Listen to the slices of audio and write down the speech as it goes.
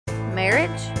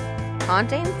marriage,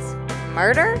 hauntings,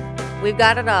 murder. We've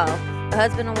got it all. A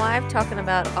husband and wife talking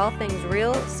about all things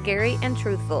real, scary, and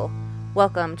truthful.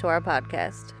 Welcome to our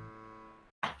podcast.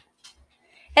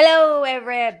 Hello,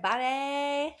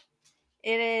 everybody.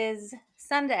 It is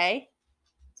Sunday,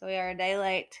 so we are a day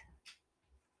late.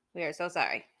 We are so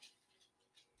sorry.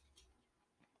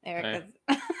 Eric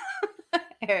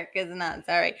is not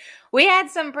sorry. We had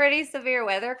some pretty severe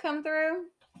weather come through,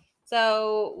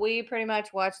 so we pretty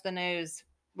much watched the news.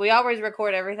 We always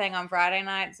record everything on Friday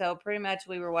night, so pretty much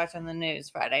we were watching the news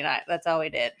Friday night. That's all we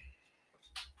did.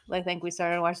 I think we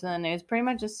started watching the news pretty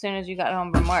much as soon as you got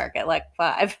home from work at like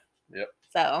 5. Yep.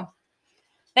 So,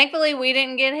 thankfully we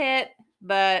didn't get hit,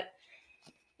 but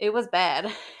it was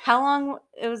bad. How long?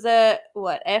 It was a,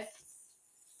 what,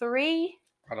 F3?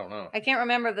 I don't know. I can't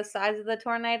remember the size of the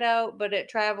tornado, but it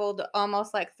traveled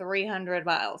almost like 300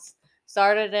 miles.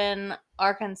 Started in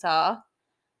Arkansas,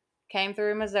 came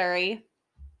through Missouri.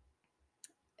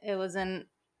 It was in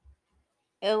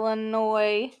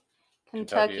Illinois,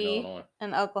 Kentucky, Illinois.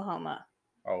 and Oklahoma.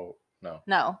 Oh, no.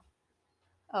 No.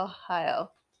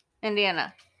 Ohio.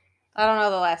 Indiana. I don't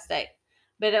know the last state.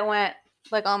 But it went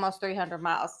like almost 300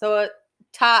 miles. So it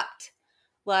topped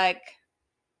like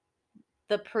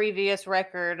the previous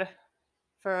record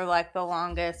for like the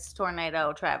longest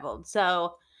tornado traveled.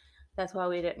 So that's why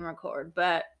we didn't record.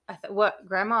 But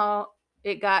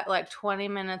it got like 20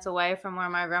 minutes away from where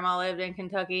my grandma lived in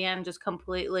Kentucky and just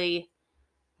completely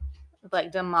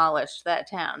like demolished that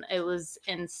town. It was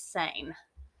insane.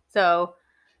 So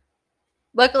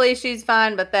luckily she's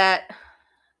fine, but that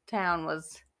town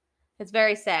it's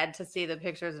very sad to see the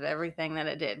pictures of everything that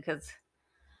it did because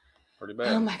Pretty bad.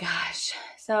 Oh my gosh.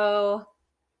 So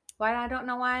I don't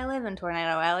know why I live in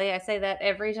Tornado Alley. I say that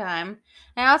every time.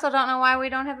 And I also don't know why we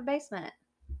don't have a basement.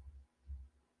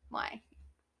 Why?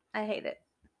 I hate it.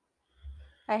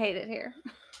 I hate it here.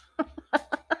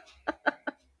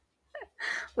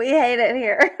 We hate it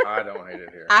here. I don't hate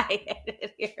it here. I hate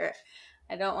it here.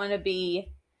 I don't want to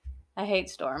be. I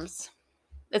hate storms.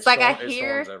 It's like It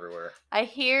storms everywhere. I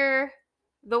hear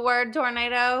the word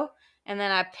tornado and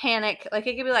then I panic. Like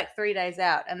it could be like 3 days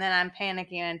out and then I'm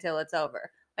panicking until it's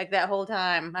over. Like that whole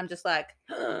time I'm just like,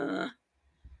 I'm not a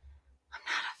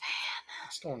fan.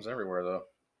 Storms everywhere though.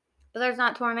 But there's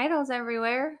not tornadoes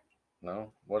everywhere.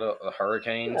 No. What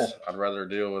hurricanes? I'd rather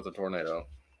deal with a tornado.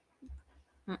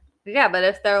 Yeah, but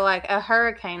if they're like a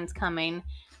hurricane's coming,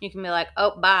 you can be like,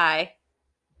 oh, bye.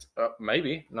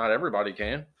 Maybe. Not everybody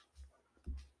can.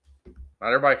 Not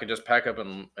everybody could just pack up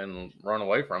and run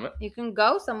away from it. You can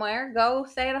go somewhere. Go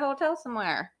stay at a hotel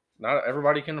somewhere. Not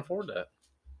everybody can afford that.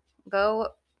 Go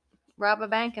rob a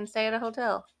bank and stay at a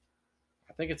hotel.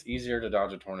 I think it's easier to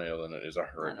dodge a tornado than it is a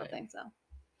hurricane. I don't think so.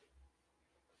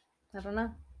 I don't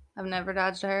know. I've never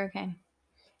dodged a hurricane.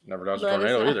 Never dodged a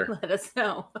tornado either. Let us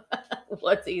know.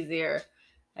 What's easier,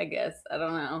 I guess. I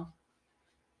don't know.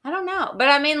 But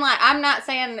I mean, like, I'm not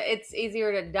saying it's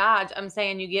easier to dodge. I'm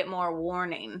saying you get more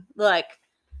warning. Like,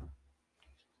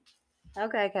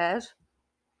 okay, Cash.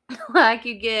 Like,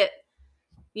 you get,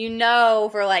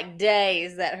 for like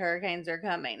days that hurricanes are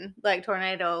coming. Like,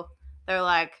 tornado, they're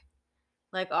like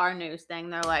our news thing.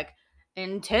 They're like,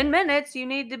 in 10 minutes, you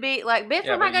need to be, like, bitch,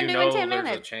 what am I going to do in 10 minutes?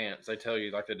 There's a chance. They tell you,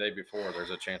 like, the day before, there's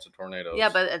a chance of tornadoes. Yeah,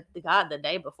 but, God, the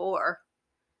day before,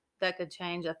 that could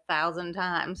change 1,000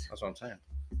 times. That's what I'm saying.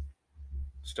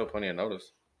 Still plenty of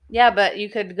notice. Yeah, but you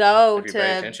could go if you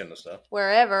pay attention to stuff.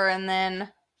 Wherever, and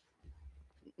then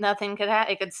nothing could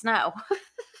happen. It could snow.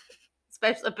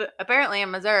 Especially, apparently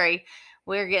in Missouri,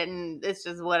 it's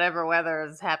just whatever weather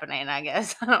is happening, I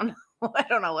guess. I don't know. I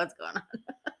don't know what's going on.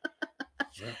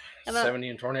 Yeah. 70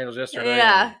 in tornadoes yesterday.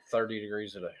 Yeah. And 30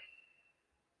 degrees today.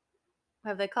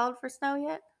 Have they called for snow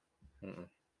yet? Mm-mm.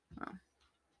 Oh.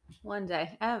 One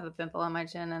day. I have a pimple on my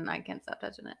chin and I can't stop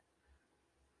touching it.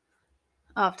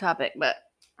 Off topic, but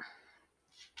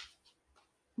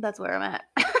that's where I'm at.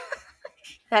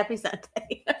 Happy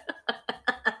Sunday.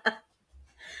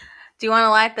 Do you want to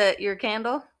light your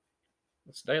candle?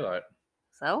 It's daylight.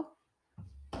 So?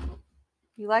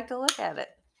 You like to look at it.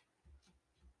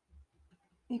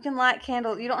 You can light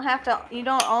candles. You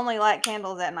don't only light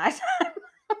candles at night time.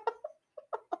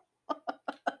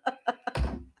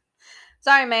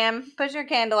 Sorry, ma'am. Put your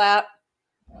candle out.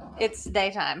 It's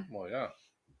daytime. Well, yeah.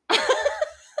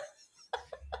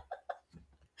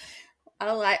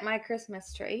 I'll light my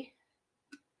Christmas tree.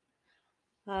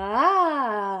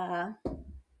 Ah.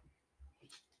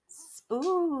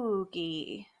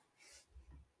 Spooky.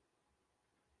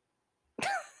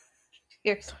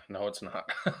 No, it's not.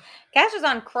 Cash is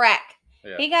on crack.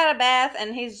 Yeah. He got a bath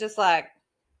and he's just like,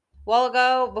 while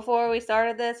ago, before we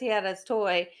started this, he had his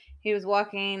toy. He was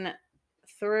walking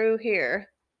through here,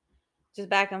 just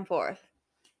back and forth.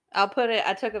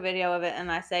 I took a video of it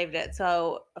and I saved it.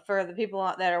 So for the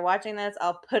people that are watching this,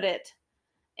 I'll put it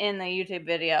in the YouTube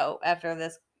video after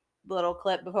this little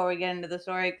clip before we get into the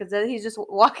story, because he's just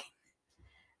walking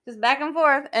just back and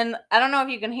forth. And I don't know if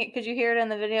you can hear, could you hear it in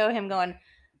the video, him going,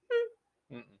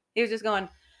 he was just going,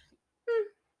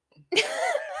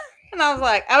 and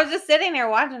I was just sitting here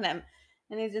watching him,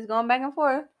 and he's just going back and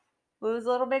forth with his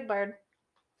little big bird.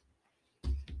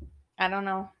 I don't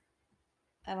know.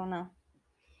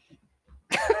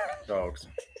 Dogs.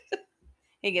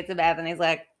 He gets a bath and he's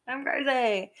like, I'm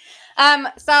crazy.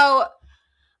 So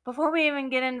before we even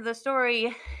get into the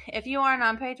story, if you aren't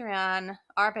on Patreon,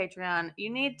 our Patreon, you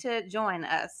need to join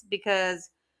us, because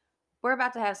we're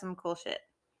about to have some cool shit.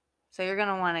 So you're going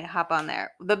to want to hop on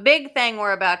there. The big thing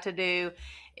we're about to do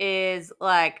is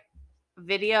like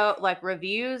video, like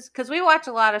reviews, because we watch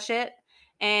a lot of shit.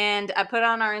 And I put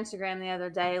on our Instagram the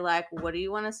other day, like, what do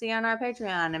you want to see on our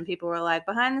Patreon? And people were like,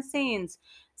 behind the scenes,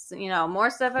 more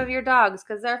stuff of your dogs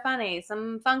because they're funny,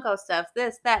 some Funko stuff,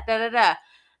 this, that, da, da, da.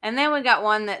 And then we got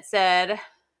one that said,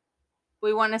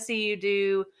 we want to see you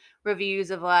do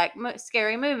reviews of like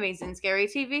scary movies and scary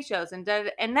TV shows. And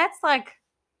that's like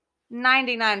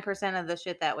 99% of the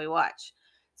shit that we watch.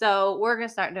 So we're going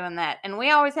to start doing that. And we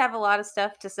always have a lot of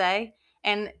stuff to say.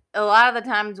 And a lot of the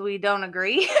times we don't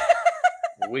agree.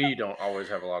 We don't always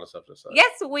have a lot of stuff to say.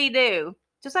 Yes, we do.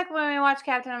 Just like when we watch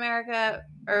Captain America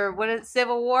or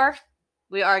Civil War,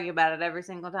 we argue about it every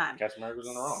single time. Captain America's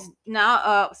in the wrong.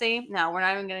 No, we're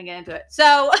not even going to get into it.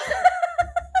 So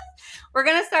we're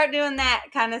going to start doing that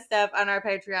kind of stuff on our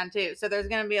Patreon too. So there's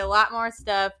going to be a lot more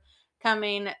stuff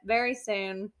coming very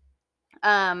soon.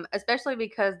 Especially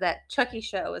because that Chucky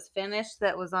show is finished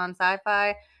that was on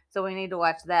Sci-Fi. So we need to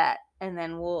watch that. And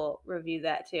then we'll review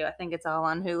that too. I think it's all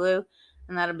on Hulu.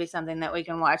 And that'll be something that we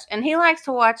can watch. And he likes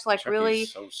to watch like Chucky's really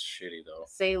so shitty though.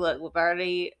 See, look, we've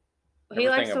already. He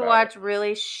likes to watch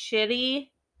really shitty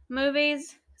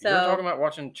movies. So you're talking about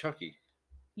watching Chucky.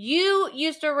 You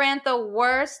used to rent the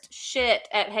worst shit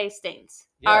at Hastings.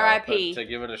 Yeah, R.I.P. To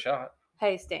give it a shot.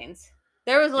 Hastings.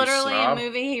 There was literally a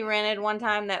movie he rented one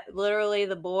time that literally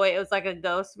it was like a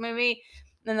ghost movie.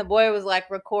 And the boy was like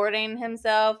recording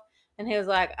himself. And he was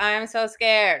like, I am so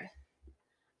scared.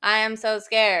 I am so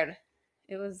scared.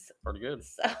 It was pretty good.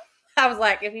 So, I was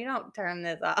like, if you don't turn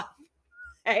this off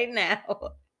right now.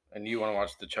 And you want to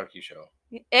watch the Chucky show.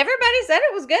 Everybody said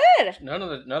it was good.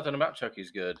 Nothing about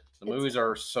Chucky's good. The movies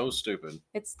are so stupid.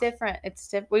 It's different.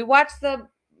 We watched the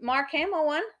Mark Hamill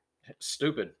one.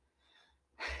 Stupid.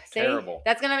 See? Terrible.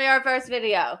 That's going to be our first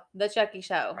video, the Chucky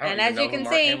show. And as you can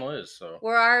see,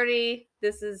 we're already,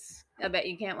 I bet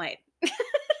you can't wait.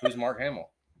 Who's Mark Hamill?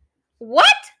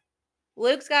 What?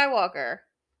 Luke Skywalker.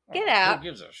 Get out. Who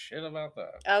gives a shit about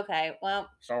that? Okay, well.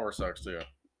 Star Wars sucks too.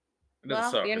 It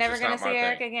doesn't suck. You're never going to see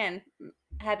Eric again.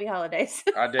 Happy holidays.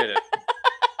 I did it.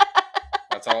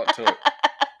 That's all it took.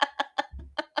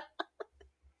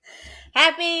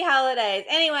 Happy holidays.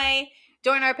 Anyway,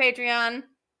 join our Patreon.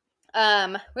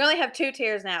 We only have 2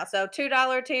 tiers now. So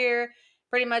 $2 tier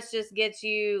pretty much just gets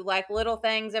you like little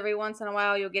things every once in a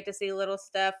while. You'll get to see little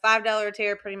stuff. $5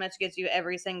 tier pretty much gets you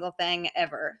every single thing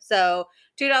ever. So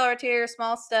 $2 tier,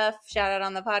 small stuff, shout out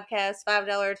on the podcast.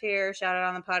 $5 tier, shout out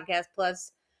on the podcast,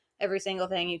 plus every single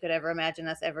thing you could ever imagine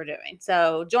us ever doing.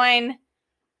 So join.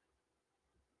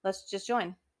 Let's just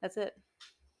join. That's it.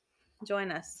 Join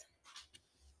us.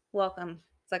 Welcome.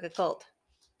 It's like a cult.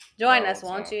 Join us,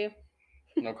 won't you?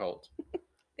 No cult.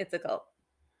 It's a cult.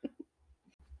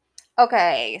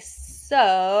 Okay,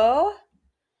 so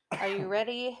are you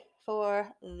ready for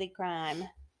the crime?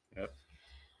 Yep.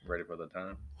 Ready for the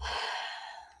time.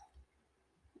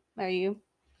 Are you?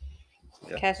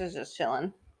 Yeah. Cash is just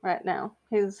chilling right now.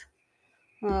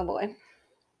 Oh boy.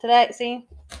 Today, see?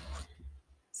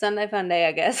 Sunday fun day,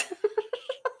 I guess.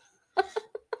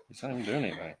 He's not even doing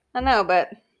anything. I know, but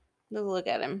just look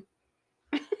at him.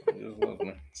 He just loves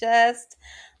me. Just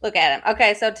look at him.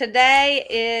 Okay, so today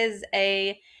is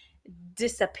a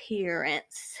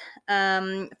disappearance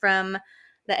from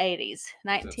the 80s.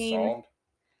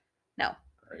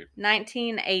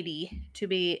 1980 to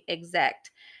be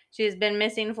exact. She has been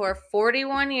missing for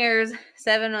 41 years,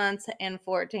 7 months, and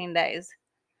 14 days.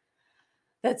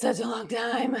 That's such a long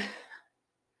time.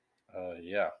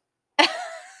 Yeah.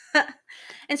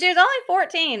 And she was only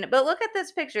 14, but look at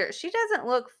this picture. She doesn't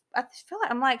look, I feel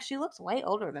like she looks way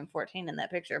older than 14 in that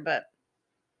picture, but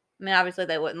I mean, obviously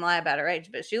they wouldn't lie about her age,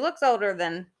 but she looks older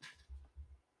than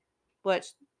what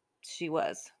she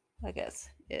was, I guess,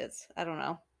 is. I don't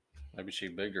know. Maybe she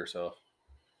bigged herself.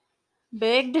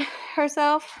 Bigged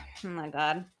herself. Oh my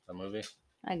God. The movie.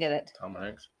 I get it. Tom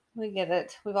Hanks. We get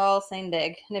it. We've all seen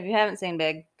Big. And if you haven't seen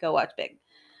Big, go watch Big.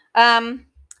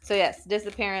 So yes,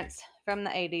 disappearance from the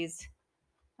 80s.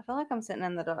 I feel like I'm sitting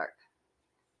in the dark.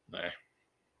 Nah.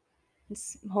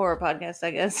 It's a horror podcast,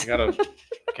 I guess. You got a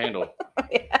candle.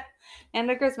 Yeah. And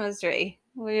a Christmas tree.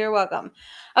 Well, you're welcome.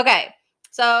 Okay.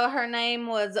 So her name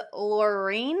was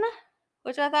Laureen,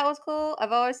 which I thought was cool.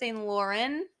 I've always seen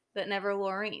Lauren, but never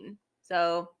Laureen.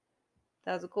 So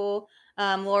that was cool.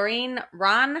 Laureen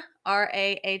Ron,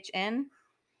 Rahn.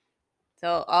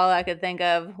 So all I could think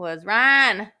of was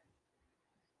Ryan,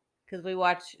 because we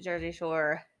watch Jersey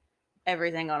Shore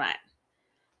every single night.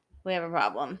 We have a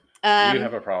problem. You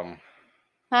have a problem.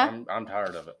 Huh? I'm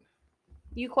tired of it.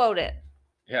 You quote it.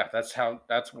 Yeah, that's how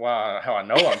I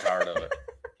know I'm tired of it.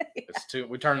 Yeah. It's too.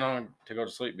 We turn it on to go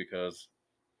to sleep because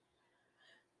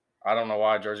I don't know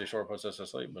why Jersey Shore puts us to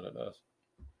sleep, but it does.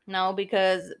 No,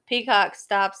 because Peacock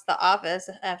stops The Office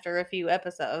after a few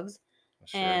episodes,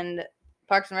 and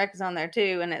Parks and Rec is on there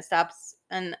too, and it stops,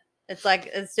 and it's like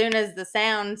as soon as the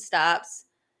sound stops,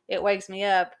 it wakes me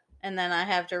up, and then I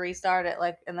have to restart it,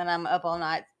 and then I'm up all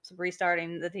night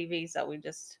restarting the TV. So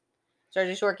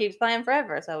Jersey Shore keeps playing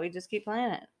forever, so we just keep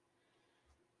playing it.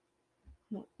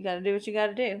 You got to do what you got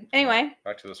to do. Anyway,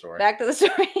 back to the story.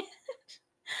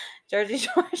 Jersey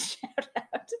Shore shout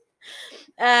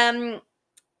out.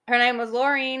 Her name was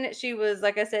Laureen. She was,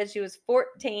 like I said, she was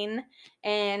 14,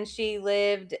 and she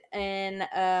lived in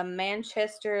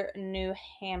Manchester, New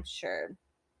Hampshire.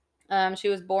 She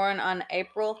was born on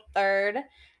April 3rd,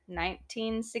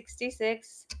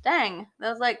 1966. Dang, that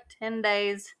was like 10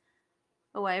 days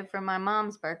away from my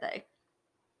mom's birthday.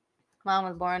 Mom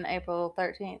was born April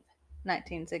 13th,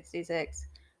 1966.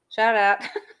 Shout out.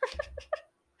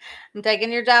 I'm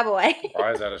taking your job away.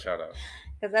 Why is that a shout out?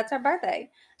 Because that's her birthday.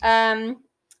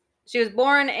 She was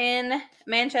born in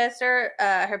Manchester.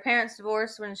 Her parents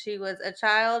divorced when she was a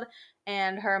child,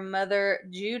 and her mother,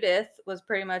 Judith, was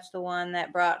pretty much the one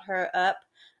that brought her up.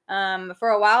 For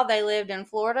a while, they lived in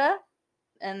Florida,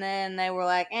 and then they were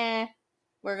like,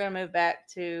 we're going to move back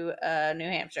to New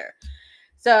Hampshire.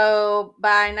 So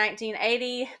by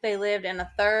 1980, they lived in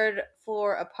a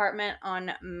third-floor apartment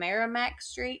on Merrimack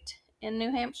Street in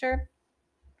New Hampshire.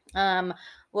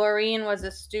 Laureen was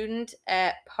a student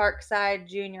at Parkside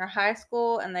Junior High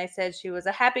School, and they said she was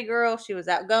a happy girl. She was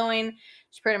outgoing.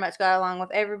 She pretty much got along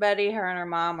with everybody. Her and her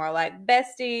mom were like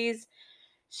besties.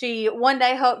 She one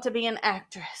day hoped to be an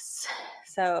actress.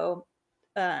 So,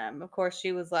 of course,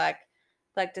 she was like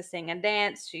to sing and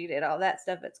dance. She did all that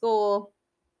stuff at school.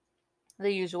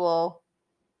 The usual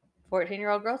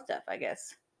 14-year-old girl stuff, I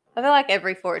guess. I feel like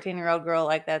every 14-year-old girl,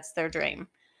 that's their dream.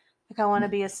 I want to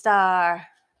be a star.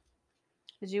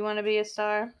 Did you want to be a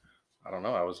star? I don't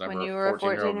know. I was never when you were a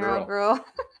 14-year-old girl.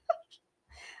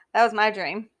 That was my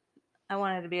dream. I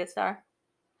wanted to be a star.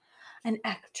 An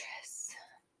actress.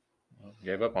 Well,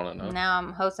 gave up on it now. Now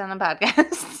I'm hosting a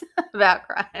podcast about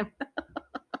crime.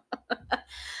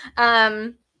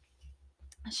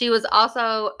 She was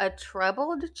also a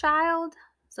troubled child.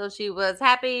 So she was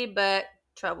happy but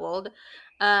troubled.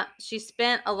 She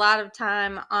spent a lot of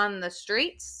time on the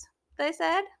streets, they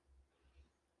said.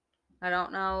 I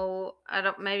don't know.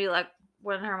 Maybe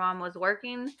when her mom was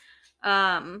working.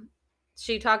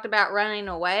 She talked about running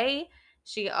away.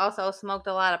 She also smoked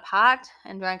a lot of pot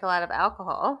and drank a lot of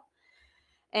alcohol.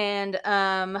 And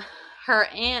her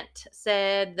aunt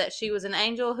said that she was an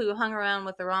angel who hung around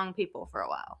with the wrong people for a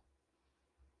while.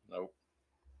 Nope.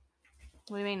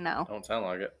 What do you mean no? Don't sound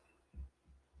like it.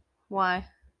 Why?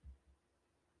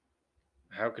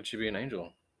 How could she be an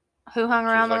angel? Who hung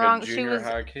around the wrong? She was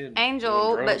high kid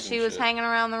angel, but she was hanging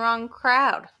around the wrong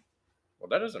crowd. Well,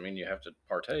 that doesn't mean you have to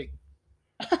partake.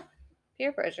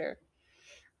 Peer pressure.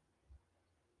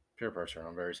 Peer pressure.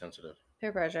 I'm very sensitive.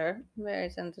 Peer pressure. Very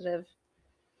sensitive.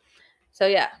 So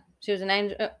yeah, she was an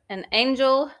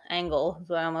angel. Angle is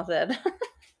what I almost said.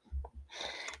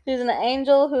 She was an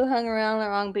angel who hung around the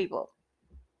wrong people.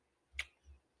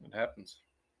 It happens.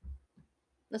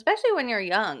 Especially when you're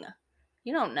young.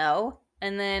 You don't know.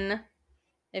 And then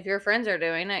if your friends are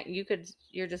doing it,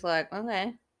 you're just like,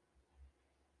 okay.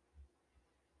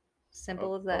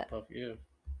 Simple as that. Puff, give.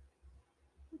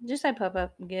 Did you say puff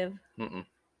up, give? Mm-mm.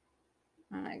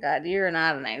 Oh my God, you're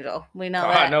not an angel. We know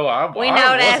that. I know. We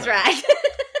know that's right.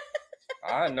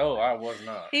 I know I was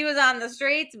not. He was on the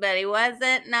streets, but he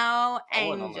wasn't no angel. I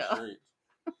wasn't on the streets.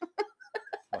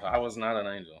 Well, I was not an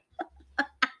angel.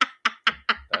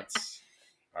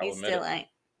 He still ain't.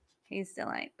 He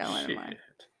still ain't. Don't let him lie.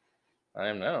 I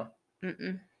am now.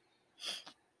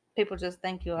 People just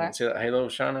think you are. See that halo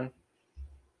shining?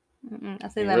 I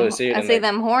see You them. really see it I in see the-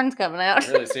 them horns coming out.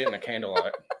 You really see it in the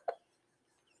candlelight.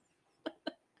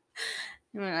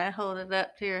 You mean I hold it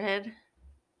up to your head?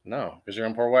 No, because you're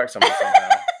gonna pour wax on me somehow.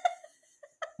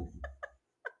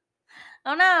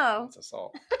 Oh no! That's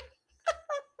assault.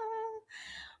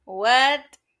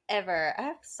 Whatever. I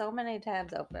have so many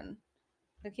tabs open.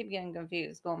 I keep getting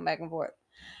confused, going back and forth.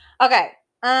 Okay.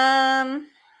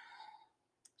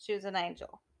 She was an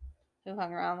angel who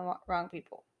hung around the wrong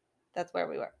people. That's where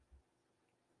we were.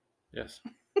 Yes.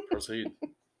 Proceed.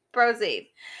 Proceed.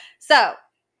 So,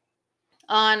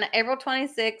 on April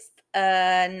 26th,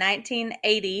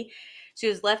 1980, she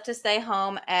was left to stay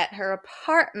home at her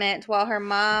apartment while her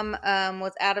mom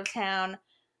was out of town.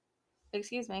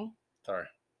 Excuse me. Sorry.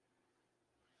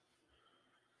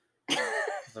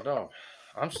 The dog.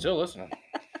 I'm still listening.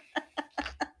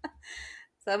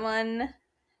 Someone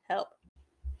help.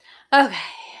 Okay,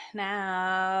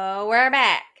 now we're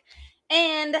back.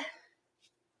 And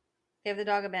give the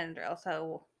dog a Benadryl,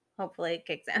 so hopefully it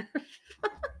kicks in.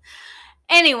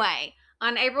 Anyway,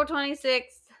 on April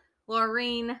 26th,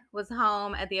 Laureen was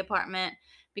home at the apartment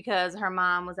because her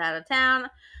mom was out of town.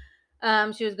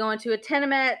 She was going to a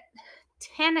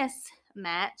tennis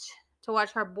match to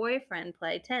watch her boyfriend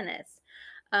play tennis.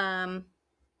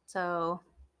 So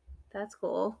that's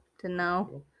cool to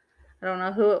know. I don't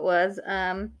know who it was.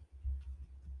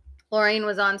 Laureen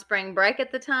was on spring break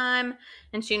at the time,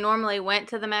 and she normally went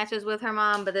to the matches with her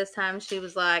mom, but this time she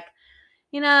was like,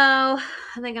 I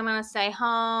think I'm going to stay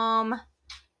home.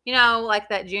 Like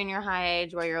that junior high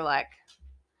age where you're like,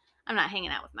 I'm not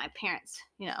hanging out with my parents,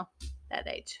 that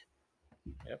age.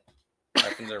 Yep.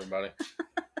 Happens to everybody.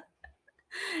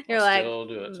 You're I'll like, still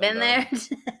do it been there, sometimes.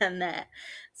 done that.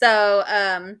 So,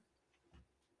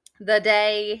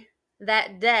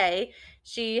 that day,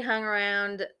 she hung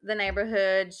around the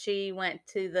neighborhood. She went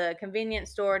to the convenience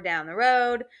store down the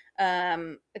road.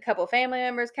 A couple family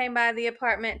members came by the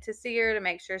apartment to see her to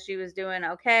make sure she was doing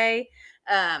okay.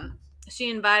 She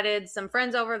invited some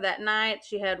friends over that night.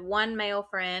 She had one male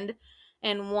friend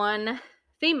and one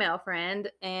female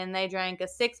friend, and they drank a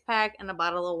 6-pack and a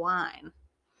bottle of wine.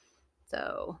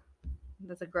 So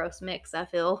that's a gross mix, I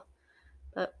feel.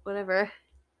 But whatever.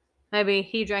 Maybe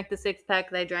he drank the 6-pack,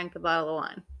 they drank the bottle of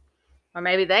wine. Or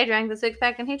maybe they drank the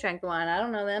 6-pack and he drank the wine. I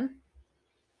don't know them.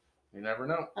 You never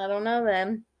know. I don't know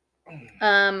them.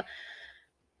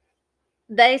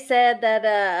 They said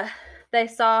that they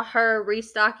saw her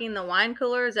restocking the wine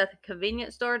coolers at the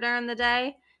convenience store during the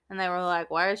day. And they were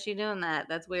like, why is she doing that?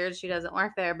 That's weird. She doesn't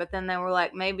work there. But then they were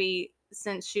like, maybe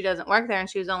since she doesn't work there and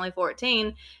she was only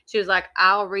 14, she was like,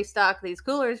 I'll restock these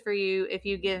coolers for you if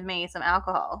you give me some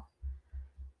alcohol.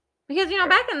 Because,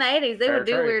 back in the 80s, they would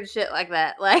do weird shit like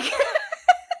that. Like,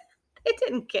 they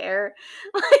didn't care.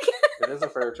 Like, it is a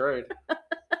fair trade.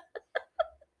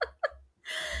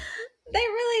 They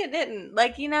really didn't.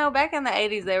 Like, back in the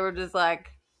 80s, they were just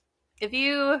like, if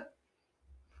you,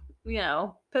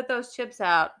 put those chips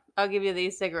out, I'll give you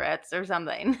these cigarettes or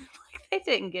something. Like, they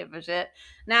didn't give a shit.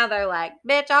 Now they're like,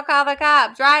 bitch, I'll call the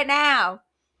cops right now.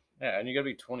 Yeah, and you gotta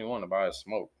be 21 to buy a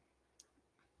smoke.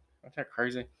 Isn't that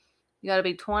crazy? You gotta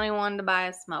be 21 to buy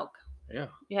a smoke. Yeah.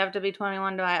 You have to be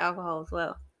 21 to buy alcohol as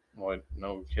well. Well,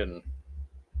 no kidding.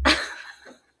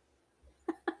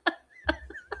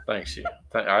 Thanks, you.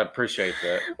 I appreciate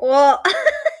that. Well,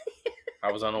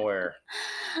 I was unaware.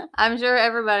 I'm sure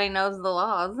everybody knows the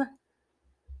laws.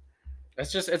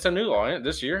 It's a new law, ain't it?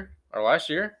 This year or last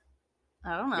year?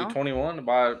 I don't know. Be 21 to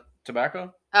buy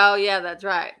tobacco? Oh, yeah, that's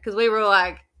right. Because we were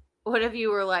like, what if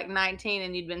you were like 19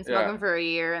 and you'd been smoking for a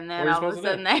year and then all of a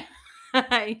sudden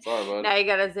Sorry, bud. Now you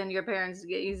got to send your parents to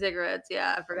get you cigarettes.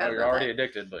 Yeah, I forgot about that. You're already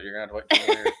addicted, but you're going to have to wait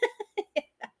 2 years. Yeah.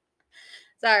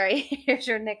 Sorry, here's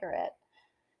your Nicorette.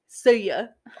 See ya.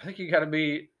 I think you got to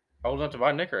be old enough to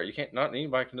buy Nicorette. Not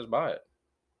anybody can just buy it.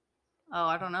 Oh,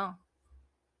 I don't know.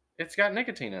 It's got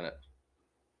nicotine in it.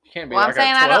 You can't be well, like a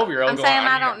 12-year-old I'm saying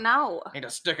I don't know. I need a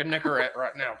stick of Nicorette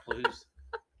right now, please.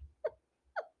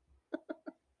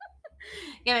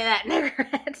 Give me that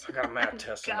Nicorette. I got a mad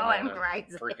test. Going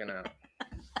crazy. Freaking out.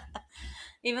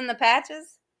 Even the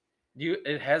patches?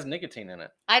 It has nicotine in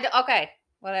it. Okay,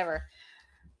 whatever.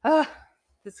 Oh,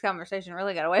 this conversation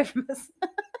really got away from us.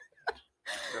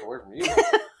 Got away from you.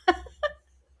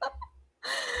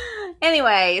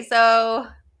 Anyway, so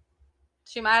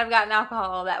she might have gotten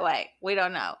alcohol that way. We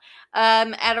don't know.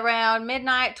 At around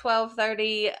midnight,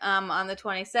 12:30, on the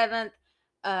 27th,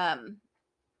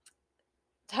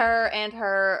 her and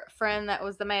her friend that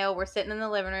was the male were sitting in the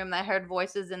living room. They heard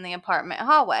voices in the apartment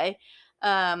hallway.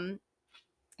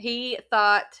 He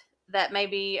thought that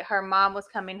maybe her mom was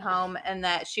coming home and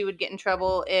that she would get in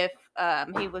trouble if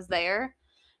he was there.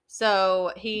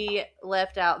 So he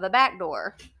left out the back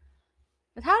door.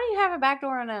 But how do you have a back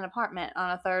door in an apartment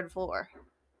on a 3rd floor?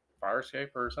 Fire escape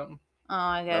or something? Oh,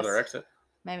 I guess Another exit?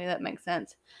 maybe that makes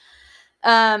sense.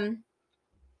 Well,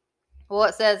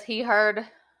 it says he heard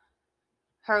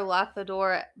her lock the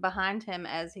door behind him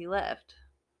as he left.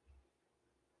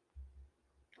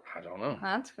 I don't know.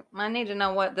 I need to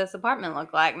know what this apartment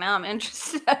looked like. Now I'm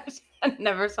interested. I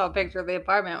never saw a picture of the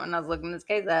apartment when I was looking this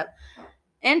case up.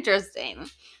 Interesting.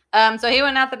 So he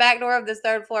went out the back door of this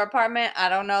 3rd floor apartment. I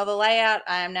don't know the layout.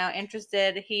 I am now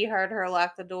interested. He heard her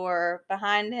lock the door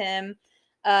behind him.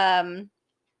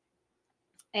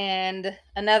 And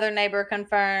another neighbor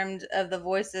confirmed of the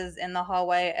voices in the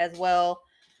hallway as well,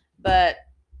 but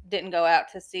didn't go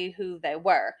out to see who they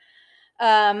were.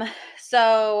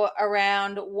 So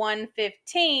around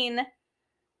 1:15,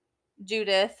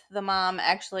 Judith, the mom,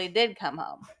 actually did come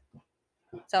home.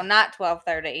 So not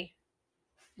 12:30,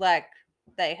 like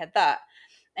they had thought.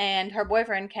 And her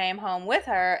boyfriend came home with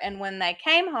her. And when they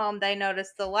came home, they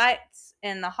noticed the lights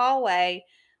in the hallway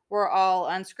were all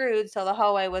unscrewed. So the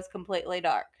hallway was completely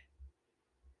dark,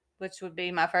 which would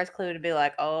be my first clue to be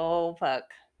like, oh, fuck.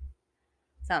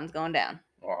 Something's going down.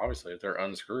 Well, obviously, if they're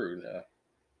unscrewed.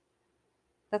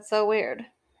 That's so weird.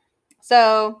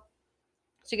 So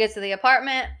she gets to the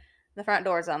apartment. The front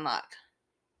door is unlocked.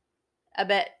 I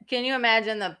bet. Can you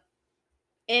imagine the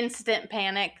instant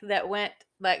panic that went,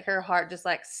 like her heart just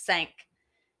like sank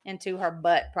into her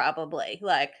butt, probably.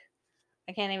 Like,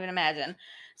 I can't even imagine.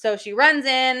 So she runs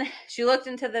in. She looked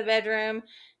into the bedroom.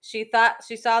 She thought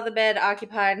she saw the bed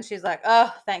occupied, and she's like,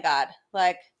 oh, thank God.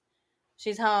 Like,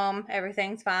 she's home.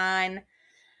 Everything's fine.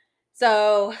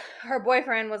 So her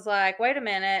boyfriend was like, wait a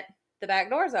minute. The back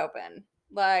door's open.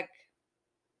 Like,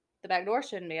 the back door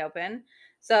shouldn't be open.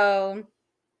 So,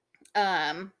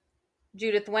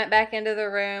 Judith went back into the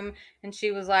room and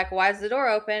she was like, why is the door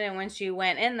open? And when she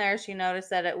went in there, she noticed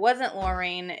that it wasn't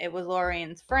Laureen. It was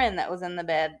Laureen's friend that was in the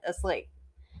bed asleep.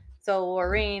 So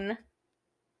Laureen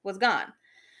was gone.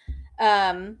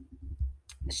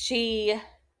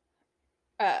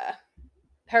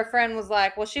 Her friend was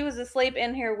like, well, she was asleep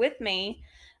in here with me,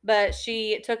 but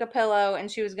she took a pillow and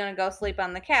she was going to go sleep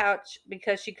on the couch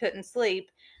because she couldn't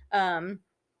sleep. And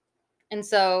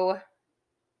so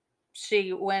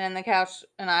she went in the couch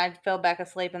and I fell back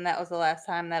asleep, and that was the last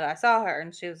time that I saw her.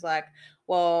 And she was like,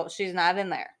 well, she's not in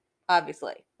there,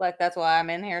 obviously. Like, that's why I'm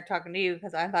in here talking to you,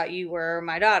 because I thought you were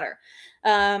my daughter.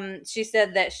 She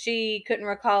said that she couldn't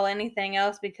recall anything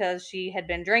else because she had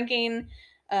been drinking.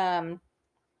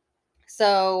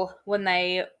 So when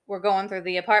they were going through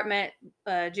the apartment,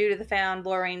 Judith found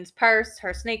Laureen's purse,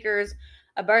 her sneakers,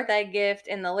 a birthday gift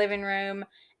in the living room,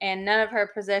 and none of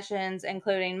her possessions,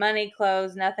 including money,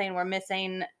 clothes, nothing were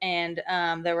missing, and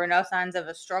there were no signs of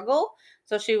a struggle.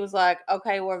 So she was like,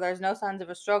 okay, well, there's no signs of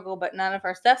a struggle, but none of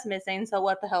her stuff's missing, so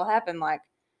what the hell happened? Like,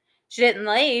 she didn't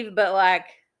leave, but, like,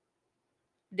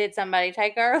 did somebody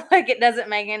take her? Like, it doesn't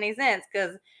make any sense,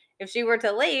 because if she were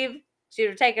to leave, she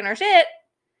would have taken her shit,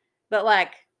 but,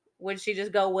 like, would she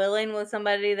just go willing with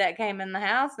somebody that came in the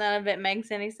house? None of it makes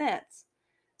any sense.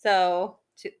 So,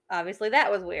 obviously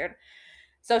that was weird.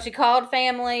 So she called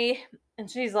family and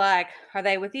she's like, are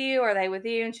they with you? Are they with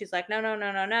you? And she's like, no.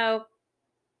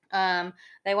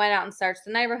 They went out and searched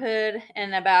the neighborhood,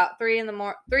 and about 3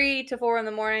 to 4 in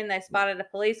the morning, they spotted a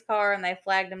police car and they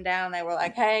flagged them down. They were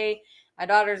like, hey, my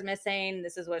daughter's missing.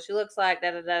 This is what she looks like.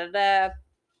 Da da da da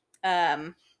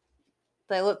da.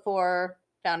 They looked for her,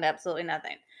 found absolutely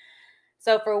nothing.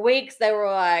 So for weeks, they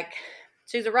were like,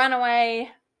 she's a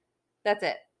runaway. That's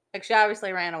it. Like, she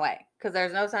obviously ran away because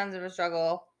there's no signs of a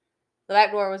struggle. The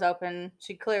back door was open.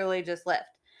 She clearly just left.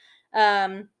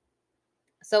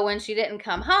 So when she didn't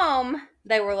come home,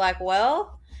 they were like,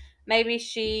 well, maybe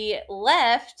she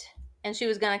left and she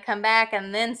was going to come back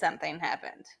and then something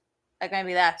happened. Like,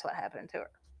 maybe that's what happened to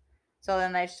her. So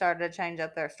then they started to change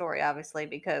up their story, obviously,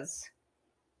 because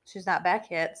she's not back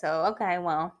yet. So, okay,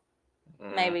 well,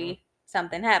 maybe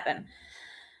something happened.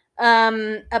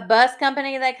 A bus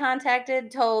company they contacted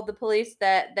told the police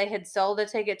that they had sold a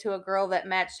ticket to a girl that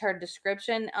matched her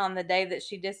description on the day that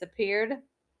she disappeared.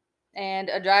 And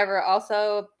a driver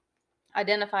also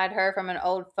identified her from an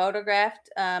old photograph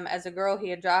as a girl he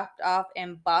had dropped off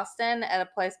in Boston at a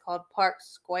place called Park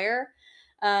Square.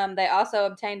 They also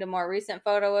obtained a more recent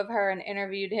photo of her and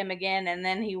interviewed him again, and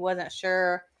then he wasn't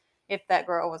sure if that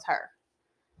girl was her.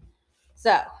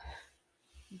 So,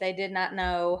 they did not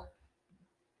know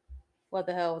what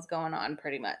the hell was going on,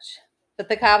 pretty much. But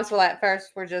the cops were like,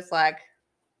 first were just like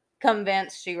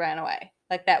convinced she ran away.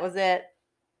 Like, that was it.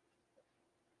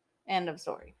 End of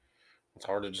story. It's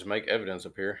hard to just make evidence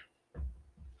appear.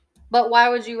 But why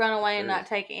would you run away and Period. not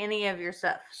take any of your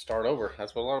stuff? Start over.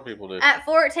 That's what a lot of people do. At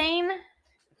 14?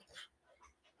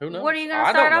 Who knows? What are you going to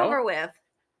I start don't know. over with?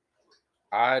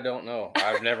 I don't know.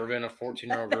 I've never been a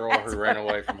 14-year-old girl who ran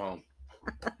away from home.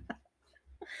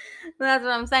 That's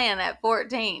what I'm saying. At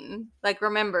 14, like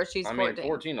remember, she's 14.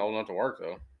 14, old enough to work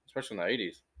though, especially in the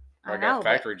 80s. I got know, a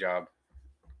factory job.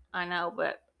 I know,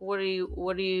 but what's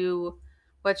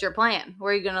your plan?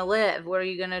 Where are you gonna live? What are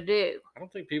you gonna do? I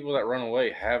don't think people that run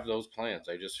away have those plans.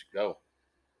 They just go.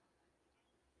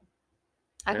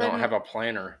 They don't have a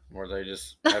planner where they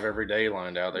just have every day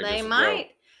lined out. They just might.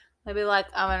 Go. They'd be like,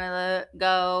 I'm gonna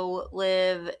go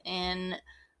live in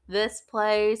this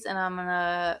place, and I'm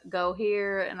gonna go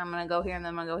here, and I'm gonna go here, and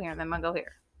then I'm gonna go here, and then I'm gonna go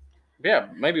here. Yeah,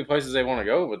 maybe places they want to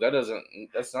go, but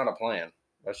that's not a plan.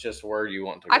 That's just where you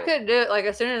want to go. I could do it. Like,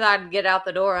 as soon as I'd get out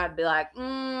the door, I'd be like, hey, you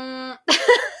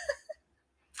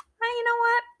know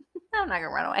what? I'm not gonna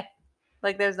run away.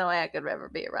 Like, there's no way I could ever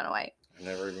be a runaway. It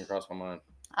never even crossed my mind.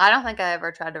 I don't think I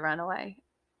ever tried to run away.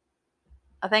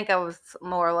 I think I was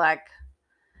more like,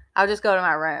 I would just go to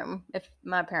my room if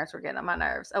my parents were getting on my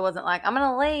nerves. I wasn't like, I'm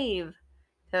gonna leave,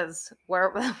 because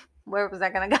where was I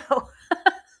gonna go?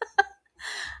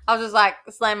 I was just like,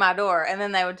 slam my door, and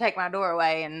then they would take my door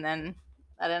away, and then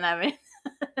I didn't have any.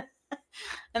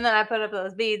 And then I put up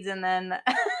those beads, and then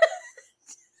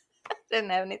didn't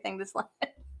have anything to slam.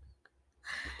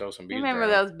 Throw some beads. Remember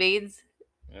those beads?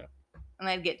 Yeah. And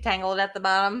they'd get tangled at the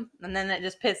bottom, and then it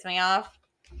just pissed me off.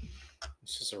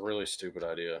 It's just a really stupid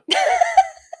idea.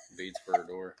 Beads for a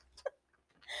door.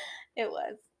 It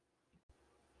was.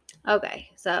 Okay,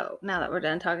 so now that we're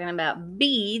done talking about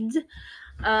beads,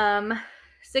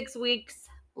 6 weeks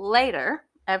later,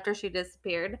 after she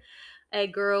disappeared, a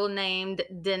girl named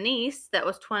Denise that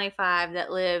was 25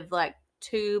 that lived like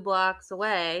 2 blocks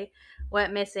away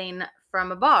went missing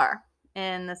from a bar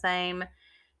in the same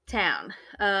town.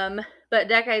 But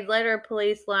decades later,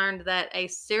 police learned that a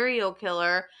serial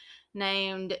killer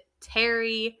named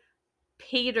Terry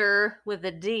Peter with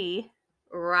a D,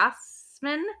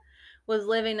 Rossman, was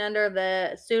living under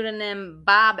the pseudonym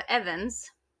Bob Evans,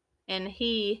 and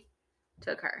he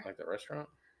took her. Like the restaurant?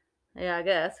 Yeah, I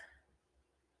guess.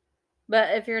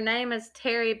 But if your name is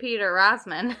Terry Peter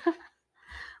Rossman,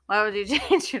 why would you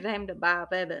change your name to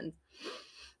Bob Evans?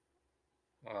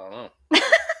 I don't know.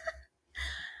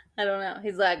 I don't know.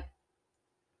 He's like,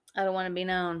 I don't want to be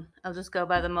known. I'll just go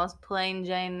by the most plain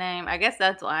Jane name. I guess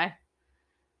that's why.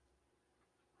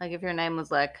 Like if your name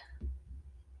was like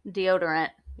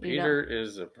deodorant. Peter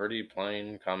is a pretty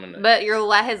plain common name. But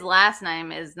his last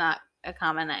name is not a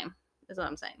common name, is what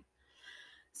I'm saying.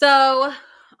 So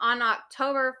on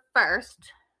October 1st,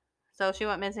 so she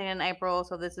went missing in April,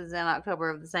 so this is in October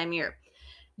of the same year,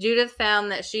 Judith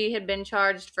found that she had been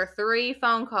charged for 3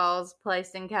 phone calls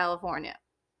placed in California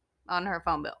on her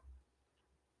phone bill.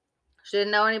 She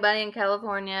didn't know anybody in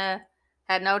California,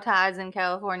 had no ties in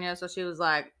California, so she was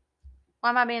like, why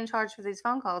am I being charged for these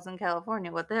phone calls in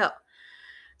California? What the hell?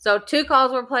 So 2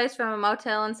 calls were placed from a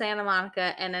motel in Santa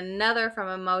Monica and another from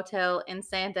a motel in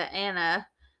Santa Ana,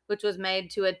 which was made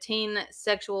to a teen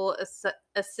sexual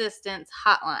assistance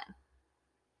hotline.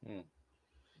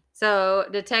 So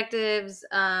detectives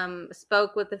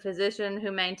spoke with the physician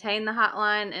who maintained the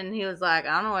hotline, and he was like,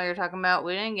 I don't know what you're talking about.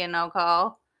 We didn't get no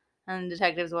call. And the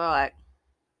detectives were like,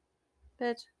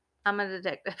 bitch, I'm a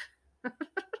detective.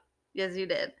 Yes, you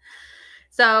did.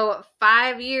 So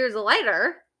 5 years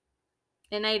later,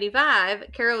 in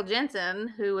 85, Carol Jensen,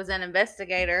 who was an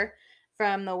investigator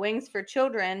from the Wings for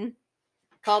Children,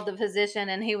 called the physician,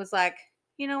 and he was like,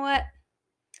 you know what?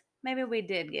 Maybe we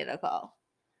did get a call.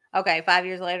 Okay, 5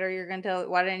 years later, you're going to tell,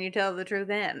 why didn't you tell the truth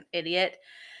then, idiot?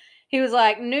 He was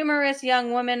like, numerous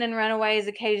young women and runaways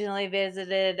occasionally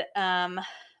visited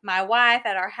my wife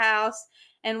at our house,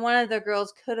 and one of the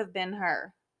girls could have been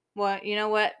her. Well, you know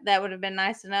what? That would have been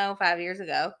nice to know 5 years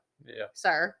ago. Yeah.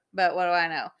 Sir, but what do I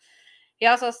know? He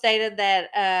also stated that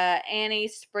Annie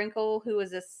Sprinkle, who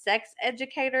was a sex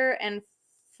educator and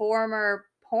former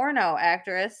porno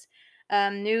actress,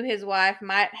 knew his wife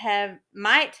might have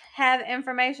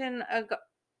information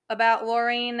about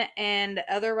Laureen and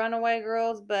other runaway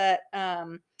girls, but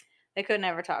they could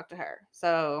never talk to her.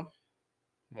 So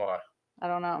why? I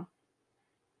don't know.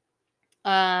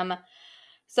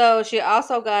 So she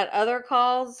also got other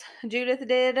calls. Judith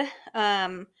did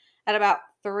at about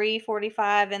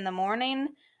 3:45 in the morning.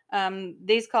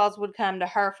 These calls would come to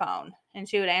her phone, and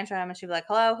she would answer them, and she'd be like,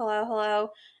 "Hello, hello,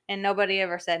 hello," and nobody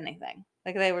ever said anything.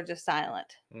 Like they were just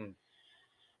silent.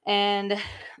 And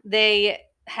they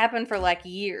happened for like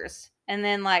years. And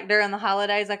then like during the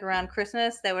holidays, like around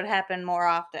Christmas, they would happen more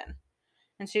often.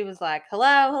 And she was like,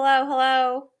 hello, hello,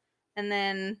 hello. and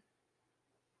then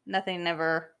nothing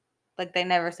never, like they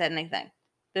never said anything.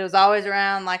 It was always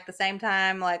around like the same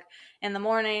time, like in the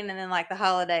morning, and then like the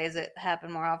holidays it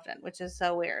happened more often, which is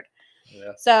so weird.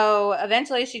 Yeah. So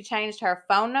eventually she changed her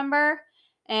phone number,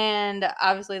 and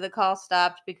obviously the call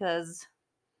stopped because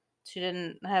she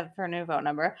didn't have her new phone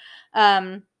number.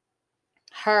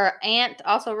 Her aunt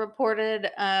also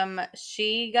reported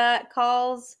she got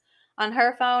calls on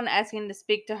her phone asking to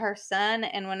speak to her son,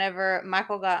 and whenever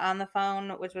Michael got on the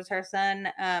phone, which was her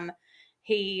son,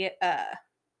 he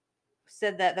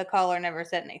said that the caller never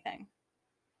said anything.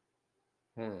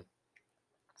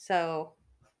 So,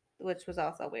 which was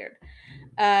also weird.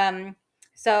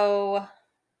 So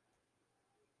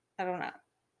I don't know.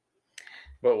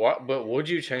 But would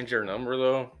you change your number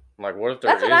though? Like, what if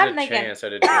there That's is what I'm a thinking. chance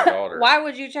that it's your daughter? Why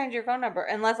would you change your phone number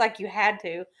unless like you had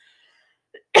to?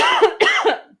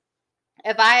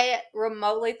 If I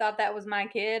remotely thought that was my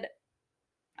kid,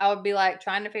 I would be like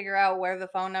trying to figure out where the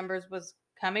phone numbers was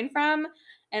coming from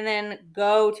and then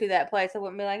go to that place. I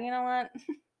wouldn't be like, you know what?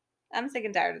 I'm sick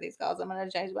and tired of these calls. I'm going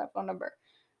to change my phone number.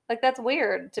 Like, that's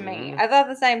weird to me. I thought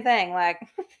the same thing. Like,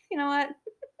 you know what?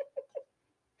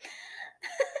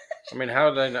 I mean,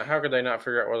 how could they not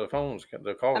figure out where the calls? I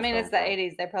mean, it's the from?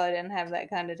 80s. They probably didn't have that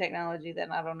kind of technology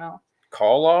then. I don't know.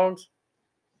 Call logs?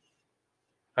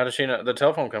 How does she know? The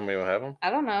telephone company will have them. I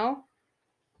don't know.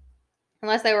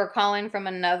 Unless they were calling from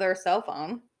another cell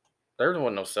phone. There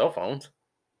wasn't no cell phones.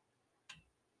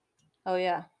 Oh,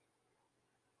 yeah.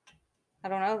 I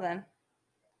don't know then.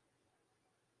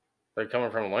 They're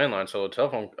coming from a landline, so a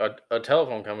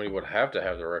telephone company would have to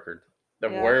have the record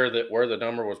of where the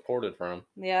number was ported from.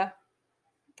 Yeah.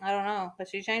 I don't know, but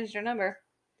she changed her number.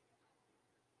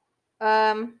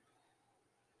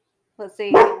 Let's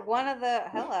see.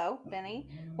 Hello, Benny.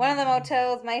 One of the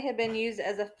motels may have been used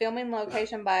as a filming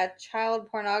location by a child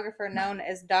pornographer known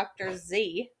as Dr.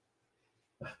 Z,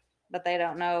 but they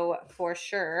don't know for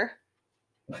sure.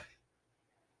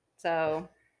 So,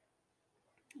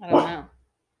 I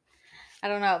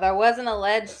don't know. There was an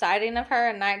alleged sighting of her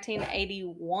in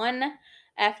 1981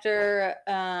 after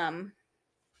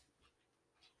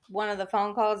one of the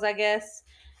phone calls, I guess.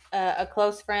 A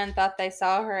close friend thought they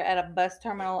saw her at a bus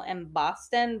terminal in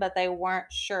Boston, but they weren't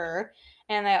sure.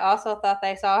 And they also thought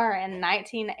they saw her in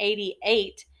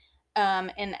 1988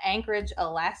 in Anchorage,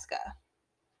 Alaska.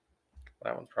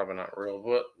 That one's probably not real,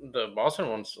 but the Boston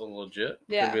one's legit.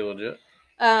 Yeah. Could be legit.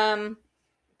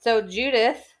 So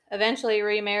Judith eventually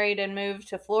remarried and moved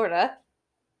to Florida.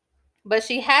 But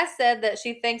she has said that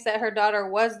she thinks that her daughter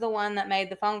was the one that made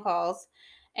the phone calls.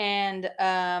 And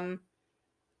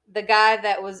the guy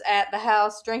that was at the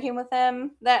house drinking with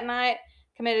them that night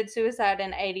committed suicide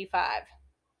in 85.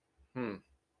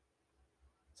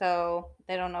 So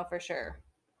they don't know for sure.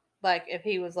 Like if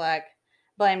he was like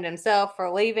blamed himself for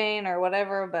leaving or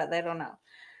whatever, but they don't know.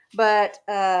 But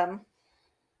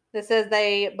this says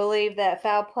they believe that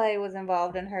foul play was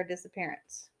involved in her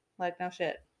disappearance. Like no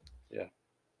shit. Yeah,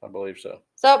 I believe so.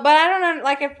 So, but I don't know.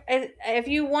 Like if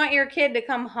you want your kid to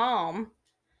come home,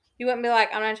 you wouldn't be like,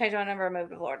 I'm gonna change my number and move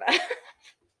to Florida.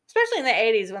 Especially in the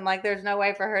 80s when like there's no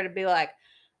way for her to be like,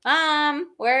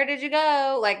 where did you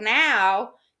go? Like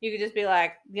now you could just be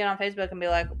like, get on Facebook and be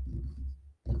like,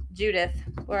 Judith,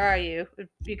 where are you?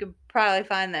 You could probably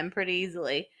find them pretty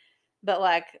easily. But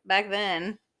like back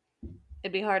then,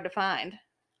 it'd be hard to find.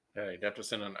 Yeah, you'd have to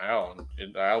send an owl,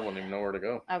 and the owl wouldn't even know where to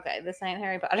go. Okay, this ain't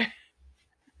Harry Potter.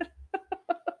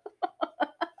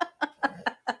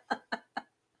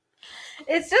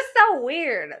 It's just so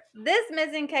weird. This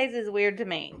missing case is weird to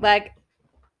me. Like,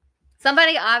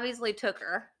 somebody obviously took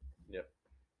her. Yep.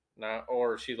 Now,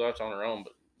 or she left on her own,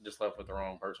 but just left with the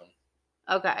wrong person.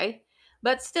 Okay.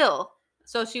 But still,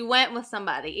 so she went with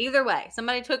somebody. Either way,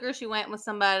 somebody took her, she went with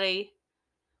somebody,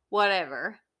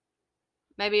 whatever.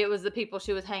 Maybe it was the people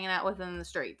she was hanging out with in the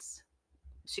streets.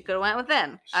 She could have went with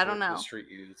them. I don't know. The street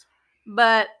youths.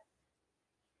 But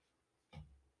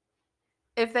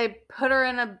if they put her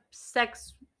in a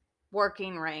sex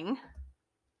working ring,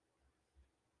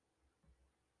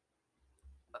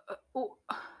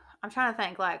 I'm trying to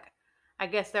think, like, I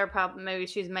guess they're probably, maybe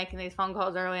she's making these phone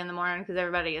calls early in the morning because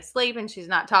everybody is asleep and she's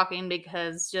not talking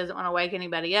because she doesn't want to wake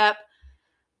anybody up.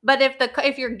 But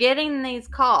if you're getting these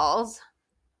calls,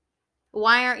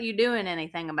 why aren't you doing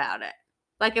anything about it?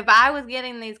 Like, if I was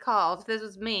getting these calls, if this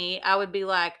was me, I would be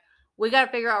like, we got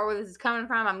to figure out where this is coming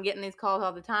from. I'm getting these calls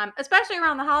all the time, especially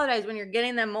around the holidays when you're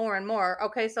getting them more and more.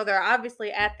 Okay, so they're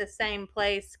obviously at the same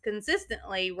place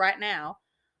consistently right now.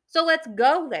 So let's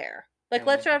go there. Like,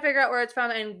 let's try to figure out where it's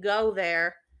from and go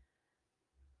there.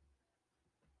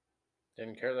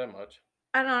 Didn't care that much.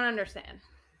 I don't understand.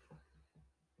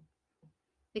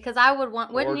 Because I would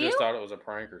want, Or wouldn't you? just thought it was a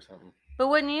prank or something. But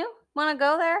wouldn't you want to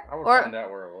go there? I would find out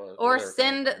where it was. Or where they were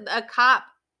coming send from. a cop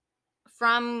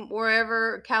from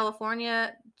wherever,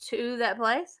 California, to that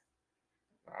place?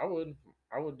 I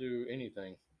would do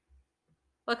anything.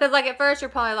 Because, like, at first you're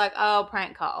probably like, oh,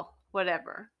 prank call,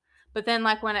 whatever. But then,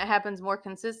 like, when it happens more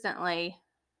consistently,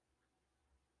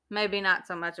 maybe not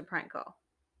so much a prank call.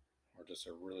 Or just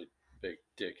a really big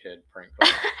dickhead prank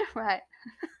call. Right.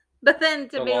 But then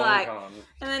to The be long like, con.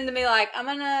 and then to be like, I'm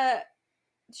going to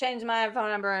change my phone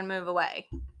number and move away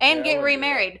and Yeah, I get wouldn't do that.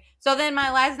 remarried. So then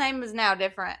my last name is now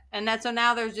different. And so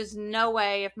now there's just no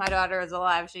way, if my daughter is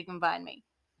alive, she can find me.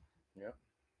 Yep.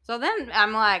 So then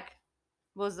I'm like,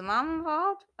 was the mom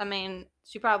involved? I mean,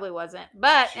 she probably wasn't.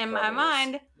 But She in my probably was.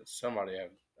 mind, Somebody have.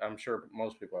 I'm sure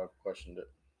most people have questioned it.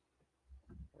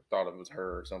 Or thought it was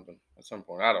her or something at some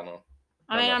point. I don't know.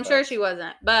 I Not mean, enough I'm sure facts. she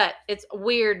wasn't. But it's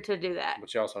weird to do that.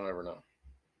 But you also never know.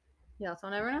 You also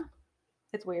never know.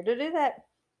 It's weird to do that.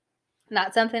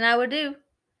 Not something I would do.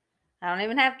 I don't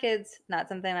even have kids. Not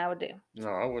something I would do. No,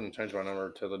 I wouldn't change my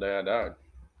number till the day I died.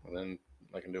 And then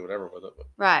I can do whatever with it. But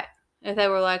Right. If they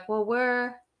were like, well,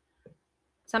 we're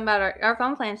something about our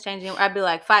phone plan's changing, I'd be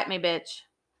like, fight me, bitch.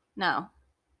 No.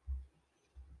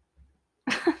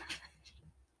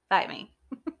 Fight me.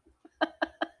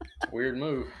 it's a weird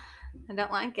move. I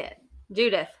don't like it.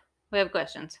 Judith, we have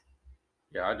questions.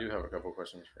 Yeah, I do have a couple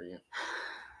questions for you.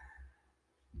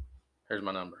 Here's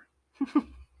my number.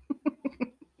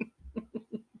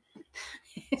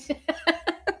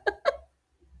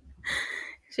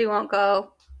 She won't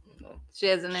call. No. She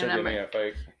has a new She'll give number. me a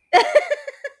fake.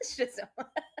 She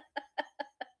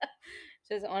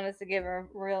doesn't want us to give her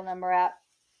real number out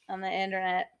on the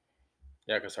internet.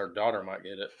 Yeah, because her daughter might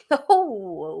get it.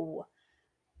 Oh,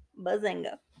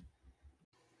 bazinga.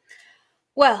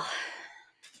 Well,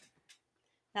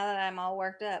 now that I'm all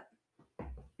worked up.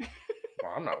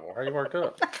 Well, I'm not. Why are you worked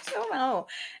up? I don't know.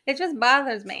 It just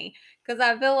bothers me because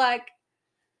I feel like,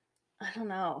 I don't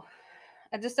know.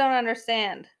 I just don't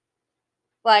understand.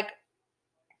 Like,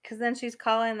 because then she's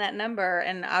calling that number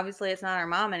and obviously it's not her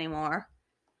mom anymore.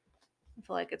 I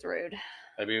feel like it's rude.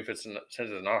 Maybe if it's since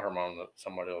it's not her mom, that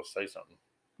somebody else say something.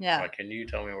 Yeah. Like, can you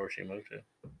tell me where she moved to?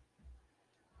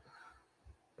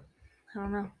 I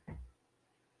don't know.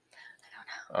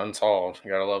 Unsolved.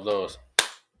 You gotta love those.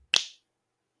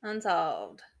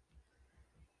 Unsolved.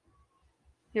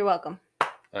 You're welcome.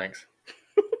 Thanks.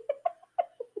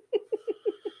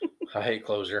 I hate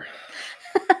closure.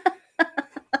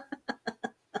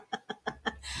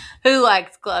 Who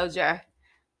likes closure?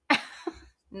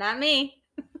 Not me.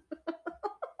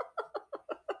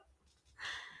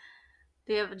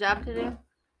 Do you have a job to do?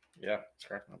 Yeah,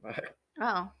 scratch my back.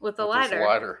 Oh, with a With lighter. this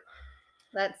lighter.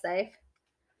 That's safe.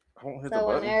 I won't hit the So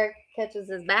when button. Eric catches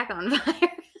his back on fire,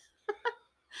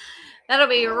 that'll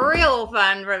be real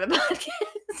fun for the podcast.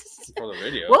 For the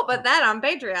video. We'll put that on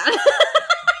Patreon.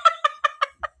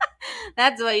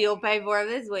 That's what you'll pay for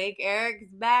this week.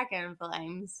 Eric's back in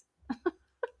flames.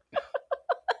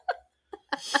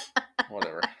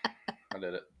 Whatever. I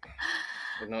did it.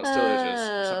 But no, it still is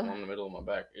just something on the middle of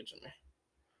my back itching me.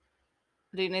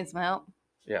 Do you need some help?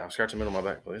 Yeah, scratch the middle of my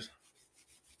back, please.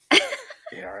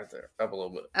 Yeah, right there. Up a little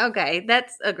bit. Okay,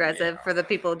 that's aggressive for the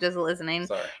people just listening.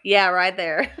 Sorry. Yeah, right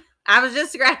there. I was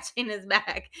just scratching his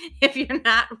back if you're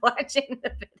not watching the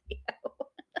video.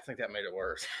 I think that made it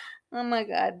worse. Oh my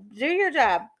God. Do your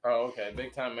job. Oh, okay.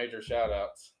 Big time major shout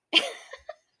outs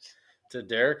to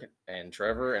Derek and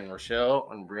Trevor and Rochelle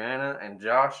and Brianna and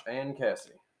Josh and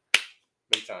Cassie.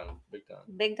 Big time. Big time.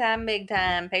 Big time, big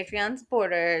time. Patreon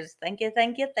supporters. Thank you,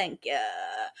 thank you, thank you.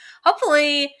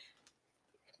 Hopefully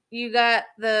you got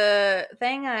the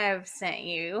thing I've sent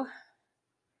you.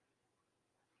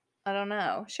 I don't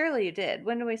know. Surely you did.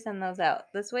 When do we send those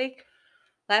out? This week?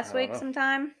 Last week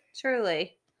sometime?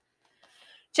 Surely.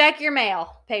 Check your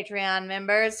mail, Patreon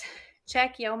members.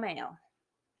 Check your mail.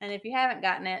 And if you haven't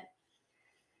gotten it,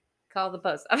 call the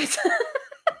post office.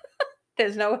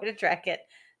 There's no way to track it.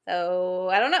 So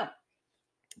I don't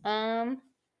know.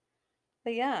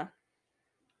 But yeah.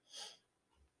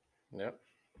 Yep.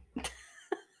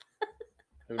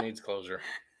 Who needs closure?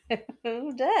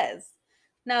 Who does?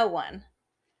 No one.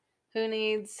 Who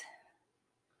needs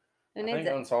I think it?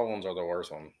 unsolved ones are the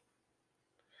worst one.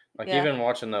 Like Yeah. even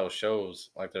watching those shows,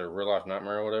 like their Real Life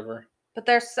Nightmare or whatever. But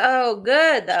they're so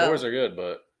good though. Stories are good,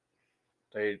 but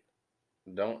they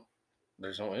don't.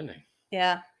 There's no ending.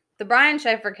 Yeah. The Brian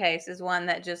Schaefer case is one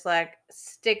that just like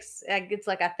sticks. It's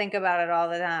like I think about it all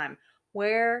the time.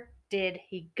 Where did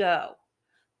he go?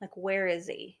 Like, where is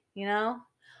he? You know?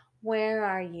 Where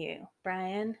are you,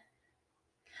 Brian?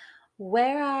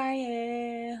 Where are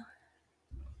you?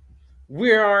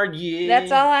 Where are you?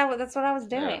 That's what I was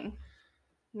doing.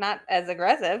 Not as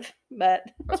aggressive, but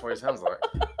That's what he sounds like.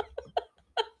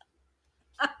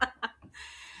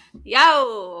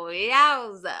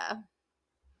 yowza.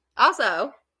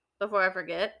 Also, before I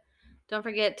forget, don't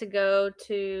forget to go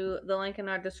to the link in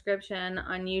our description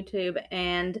on YouTube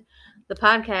and the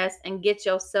podcast and get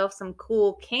yourself some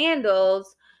cool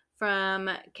candles from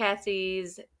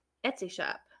Cassie's Etsy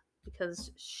shop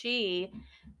because she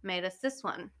made us this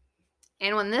one.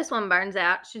 And when this one burns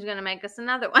out, she's going to make us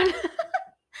another one.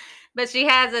 But she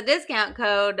has a discount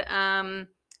code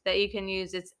that you can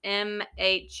use. It's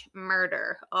MH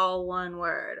all one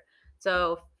word.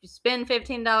 So if you spend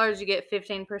 $15, you get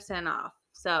 15% off.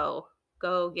 So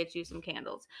go get you some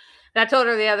candles. But I told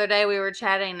her the other day we were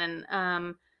chatting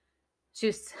and she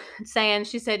was saying,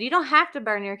 she said, you don't have to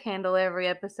burn your candle every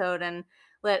episode and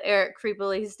let Eric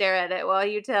creepily stare at it while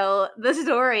you tell the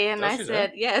story. And I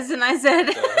said, yes. And I said,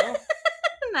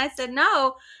 and I said,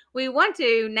 no, we want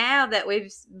to now that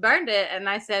we've burned it. And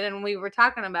I said, and we were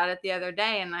talking about it the other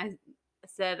day. And I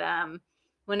said,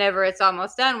 whenever it's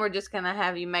almost done, we're just going to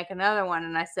have you make another one.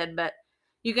 And I said, but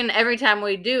you can, every time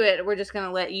we do it, we're just going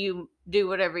to let you do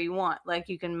whatever you want. Like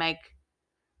you can make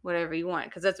whatever you want.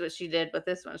 Cause that's what she did with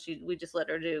this one. We just let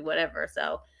her do whatever.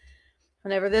 So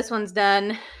whenever this one's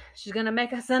done, she's going to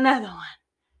make us another one.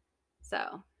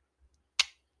 So.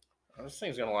 This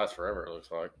thing's going to last forever, it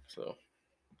looks like. So.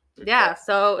 Yeah,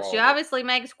 so she obviously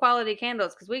makes quality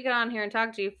candles because we get on here and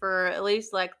talk to you for at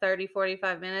least like 30,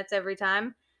 45 minutes every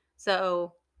time.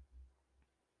 So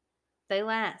they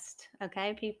last,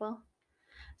 okay, people?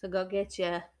 So go get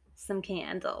you some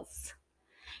candles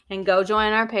and go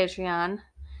join our Patreon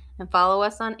and follow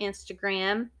us on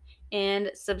Instagram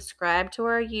and subscribe to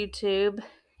our YouTube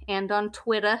and on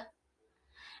Twitter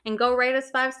and go rate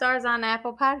us 5 stars on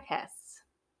Apple Podcasts.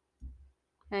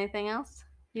 Anything else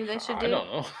they should do? I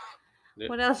don't know.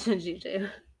 What else should you do?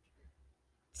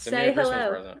 Say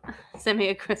hello. Send me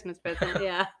a Christmas present.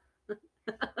 Yeah.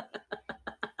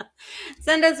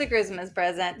 Send us a Christmas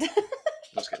present.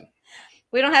 Just kidding.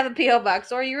 We don't have a P.O.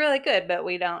 box, or you really could, but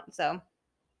we don't. So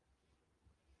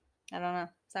I don't know.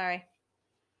 Sorry.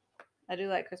 I do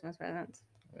like Christmas presents.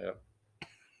 Yep.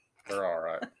 They're all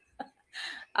right.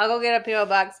 I'll go get a P.O.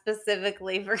 box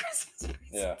specifically for Christmas presents.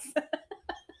 Yeah.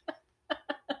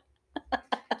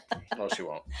 No, she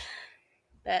won't.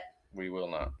 Bet. We will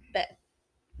not. Bet.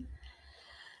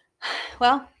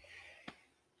 Well,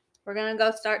 we're going to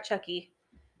go start Chucky.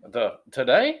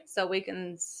 Today? So we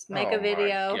can make a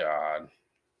video. Oh, my God.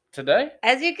 Today?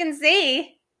 As you can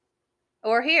see,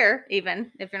 or hear,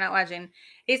 even, if you're not watching,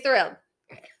 he's thrilled.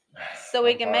 So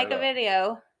we can make a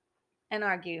video and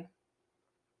argue.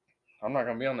 I'm not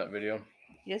going to be on that video.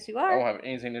 Yes, you are. I won't have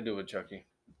anything to do with Chucky.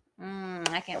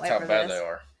 I can't wait That's for this. how bad they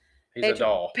are. He's a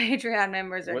doll. Patreon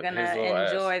members are going to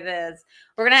enjoy this.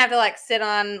 We're going to have to, like, sit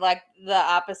on, like, the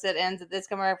opposite ends of this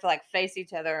camera. We have to, like, face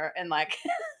each other and, like,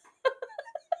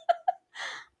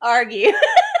 argue.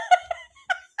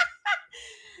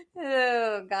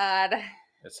 Oh, God.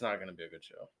 It's not going to be a good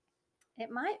show. It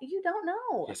might. You don't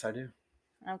know. Yes, I do.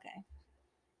 Okay.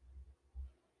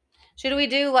 Should we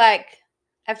do, like,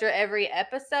 after every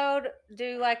episode,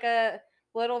 do, like, a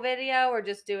little video, or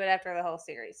just do it after the whole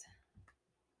series?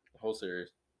 The whole series.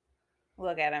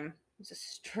 Look at him. He's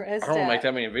just stressed out. I don't make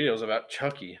that many videos about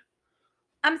Chucky.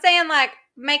 I'm saying, like,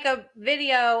 make a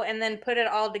video and then put it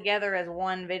all together as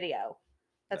one video.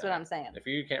 That's what I'm saying. If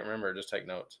you can't remember, just take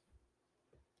notes.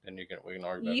 And we can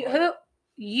argue about it.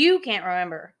 You can't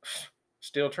remember?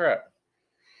 Steel Trap.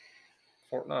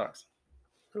 Fort Knox.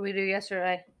 What did we do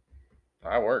yesterday?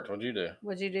 I worked. What'd you do?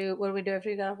 What'd you do? What did we do after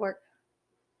you got off work?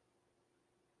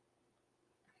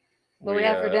 What we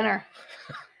had for dinner?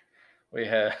 We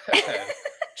had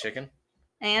chicken.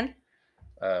 And?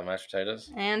 Mashed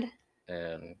potatoes. And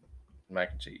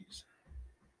mac and cheese.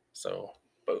 So,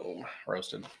 boom.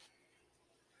 Roasted.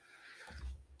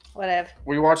 Whatever.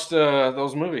 We watched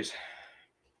those movies.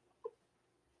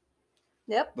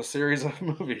 Yep. The series of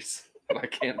movies that I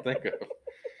can't think of.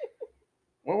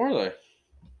 What were they?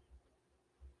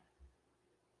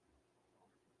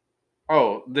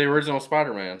 Oh, the original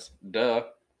Spider-Mans. Duh.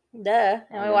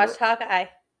 And we watched Hawkeye.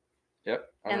 Yep.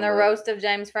 And the roast of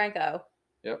James Franco.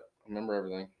 Yep. I remember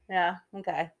everything. Yeah.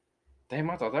 Okay. Damn,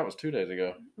 I thought that was 2 days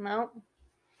ago. Nope.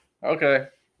 Okay.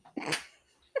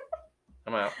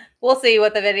 I'm out. We'll see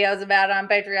what the video is about on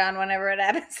Patreon whenever it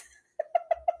happens.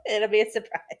 It'll be a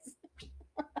surprise.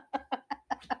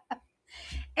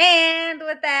 And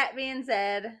with that being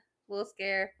said, we'll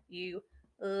scare you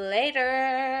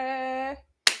later.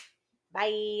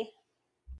 Bye.